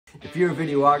If you're a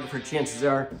videographer, chances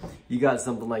are you got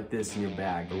something like this in your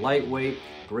bag. Lightweight,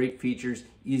 great features,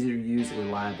 easy to use, and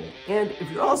reliable. And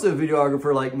if you're also a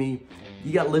videographer like me,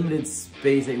 you got limited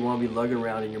space that you want to be lugging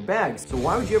around in your bag. So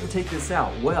why would you ever take this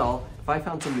out? Well, if I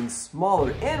found something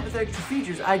smaller and with extra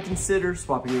features, I'd consider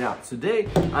swapping it out. So today,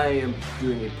 I am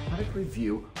doing a product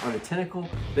review on a Tenikle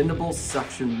Bendable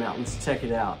suction mount. Let's check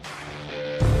it out.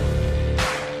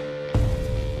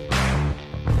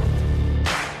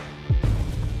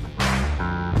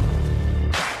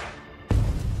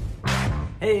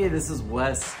 Hey, this is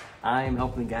Wes. I'm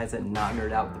helping the guys at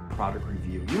Notnerd out with the product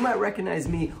review. You might recognize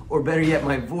me, or better yet,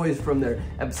 my voice from their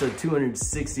episode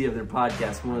 260 of their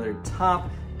podcast, one of their top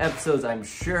episodes, I'm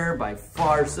sure, by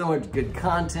far. So much good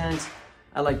content.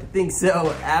 I like to think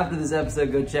so. After this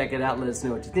episode, go check it out. Let us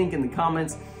know what you think in the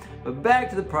comments. But back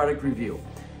to the product review.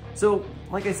 So,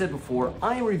 like I said before,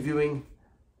 I am reviewing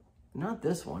not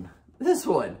this one. This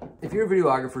one. If you're a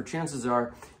videographer, chances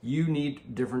are you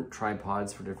need different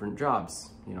tripods for different jobs.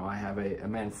 You know, I have a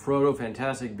Manfrotto,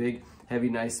 fantastic, big, heavy,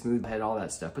 nice, smooth head, all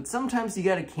that stuff. But sometimes you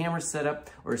got a camera setup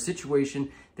or a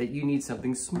situation that you need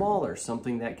something smaller,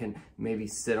 something that can maybe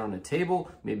sit on a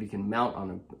table, maybe can mount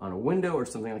on a window or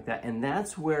something like that. And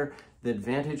that's where the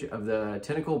advantage of the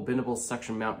Tenikle Bendable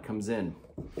suction mount comes in.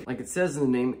 Like it says in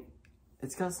the name,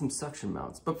 it's got some suction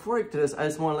mounts. But before I get to this, I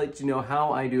just want to let you know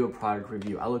how I do a product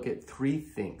review. I look at three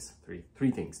things. Three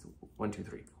things. 1, 2,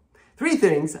 3. 3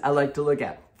 things I like to look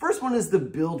at. First one is the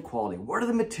build quality. What are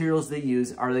the materials they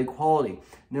use? Are they quality?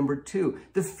 Number 2,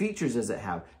 the features does it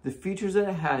have? The features that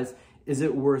it has, is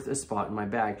it worth a spot in my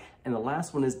bag? And the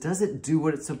last one is, does it do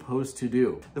what it's supposed to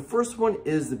do? The first one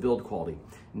is the build quality.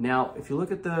 Now, if you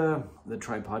look at the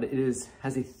tripod, it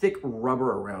has a thick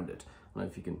rubber around it. I don't know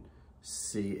if you can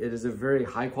see, it is a very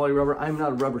high quality rubber. I'm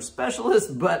not a rubber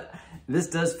specialist, but this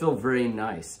does feel very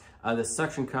nice. The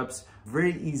suction cups,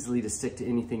 very easily to stick to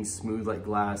anything smooth like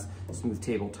glass, smooth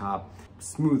tabletop,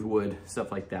 smooth wood,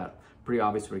 stuff like that. Pretty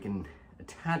obvious where you can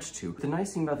attach to. The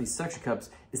nice thing about these suction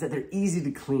cups is that they're easy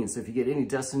to clean. So if you get any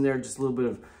dust in there, just a little bit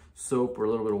of soap or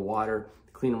a little bit of water,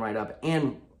 clean them right up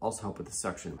and also help with the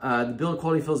suction. The build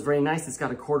quality feels very nice. It's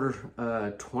got a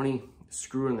 1/4 20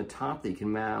 screw in the top that you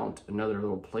can mount another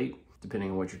little plate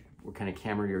depending on what kind of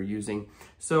camera you're using.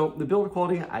 So the build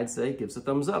quality, I'd say, gives a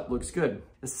thumbs up, looks good.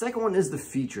 The second one is the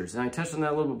features, and I touched on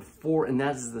that a little bit before, and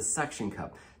that is the suction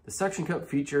cup. The suction cup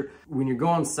feature, when you go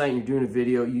on site and you're doing a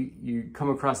video, you come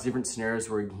across different scenarios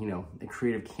where, you know, a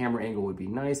creative camera angle would be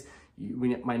nice.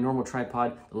 My normal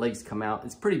tripod, the legs come out,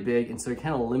 it's pretty big, and so you're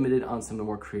kind of limited on some of the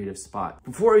more creative spots.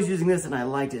 Before I was using this and I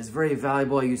liked it, it's very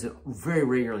valuable, I use it very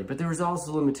regularly, but there was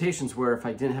also limitations where if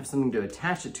I didn't have something to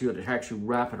attach it to actually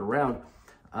wrap it around,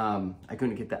 I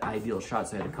couldn't get the ideal shot,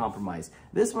 so I had to compromise.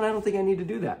 This one, I don't think I need to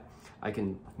do that. I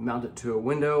can mount it to a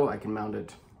window, I can mount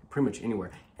it pretty much anywhere.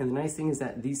 And the nice thing is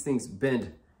that these things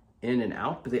bend in and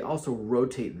out, but they also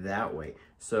rotate that way.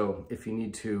 So if you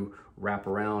need to wrap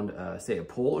around, say a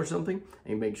pole or something,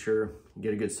 and make sure you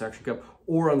get a good suction cup,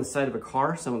 or on the side of a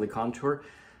car, some of the contour,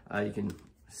 you can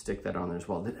stick that on there as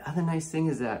well. The other nice thing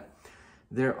is that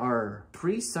there are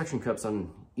 3 suction cups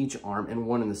on each arm and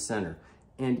 1 in the center.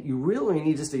 And you really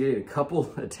need just to get a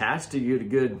couple attached to get a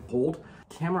good hold.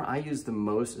 Camera I use the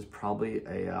most is probably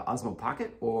a Osmo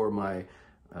Pocket or my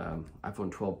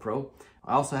iPhone 12 Pro.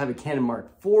 I also have a Canon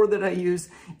Mark IV that I use.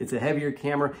 It's a heavier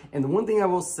camera. And the one thing I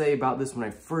will say about this when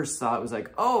I first saw it was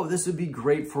like, oh, this would be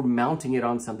great for mounting it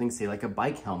on something, say like a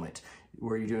bike helmet,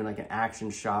 where you're doing like an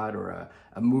action shot or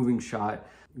a moving shot.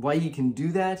 Why you can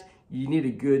do that, you need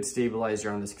a good stabilizer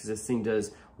on this because this thing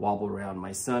does wobble around.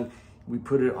 My son, we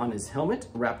put it on his helmet,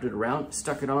 wrapped it around,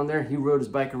 stuck it on there. He rode his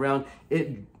bike around.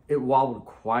 It wobbled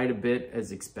quite a bit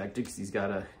as expected because he's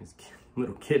got his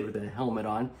little kid with a helmet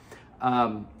on.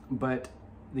 But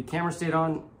the camera stayed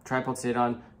on, tripod stayed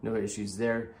on, no issues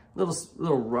there.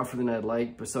 Little rougher than I'd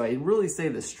like, but so I really say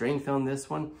the strength on this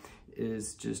one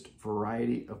is just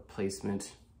variety of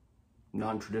placement,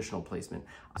 non-traditional placement.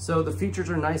 So the features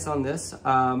are nice on this.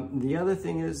 The other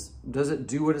thing is, does it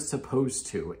do what it's supposed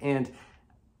to? And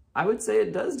I would say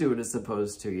it does do what it's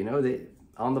supposed to. You know,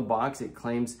 on the box, it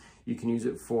claims you can use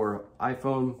it for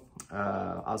iPhone,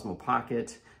 Osmo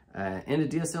Pocket, and a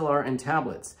DSLR and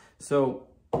tablets. So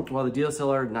while the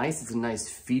DSLR is nice, it's a nice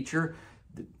feature,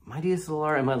 my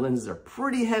DSLR and my lenses are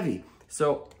pretty heavy.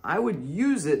 So I would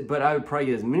use it, but I would probably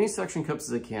get as many suction cups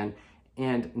as I can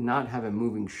and not have a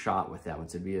moving shot with that one.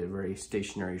 So it'd be a very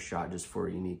stationary shot just for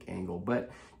a unique angle.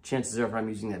 But chances are if I'm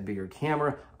using that bigger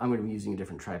camera, I'm gonna be using a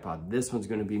different tripod. This one's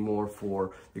gonna be more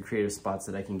for the creative spots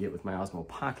that I can get with my Osmo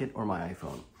Pocket or my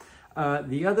iPhone.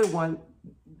 The other one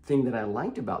thing that I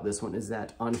liked about this one is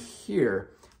that on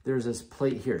here, there's this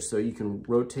plate here, so you can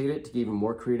rotate it to get even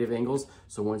more creative angles.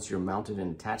 So once you're mounted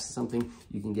and attached to something,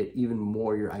 you can get even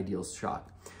more your ideal shot.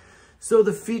 So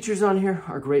the features on here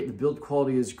are great. The build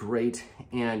quality is great.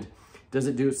 And does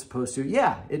it do what it's supposed to?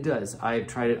 Yeah, it does. I've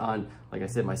tried it on, like I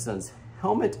said, my son's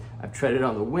helmet. I've tried it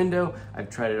on the window. I've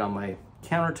tried it on my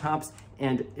countertops,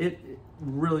 and it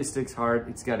really sticks hard.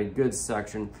 It's got a good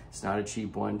suction. It's not a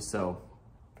cheap one, so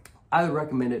I would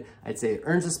recommend it. I'd say it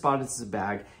earns a spot as a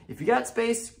bag. If you got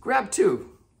space, grab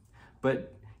two.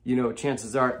 But you know,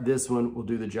 chances are this one will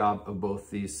do the job of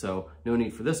both these, so no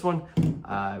need for this one.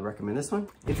 I recommend this one.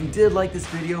 If you did like this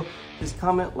video, just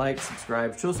comment, like,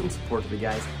 subscribe, show some support to the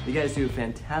guys. The guys do a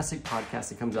fantastic podcast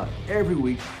that comes out every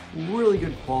week. Really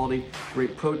good quality,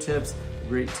 great pro tips,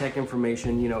 great tech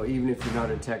information. You know, even if you're not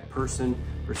a tech person,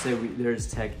 per se,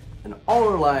 there's tech in all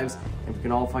our lives, and we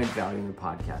can all find value in the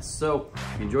podcast. So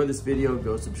if you enjoyed this video,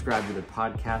 go subscribe to their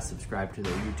podcast, subscribe to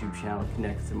their YouTube channel,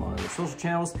 connect with them on their social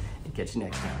channels, and catch you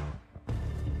next time.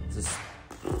 Get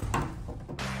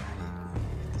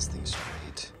this thing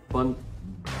straight.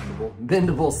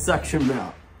 Bendable suction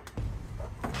mount.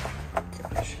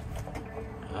 Gosh.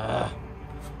 Ah.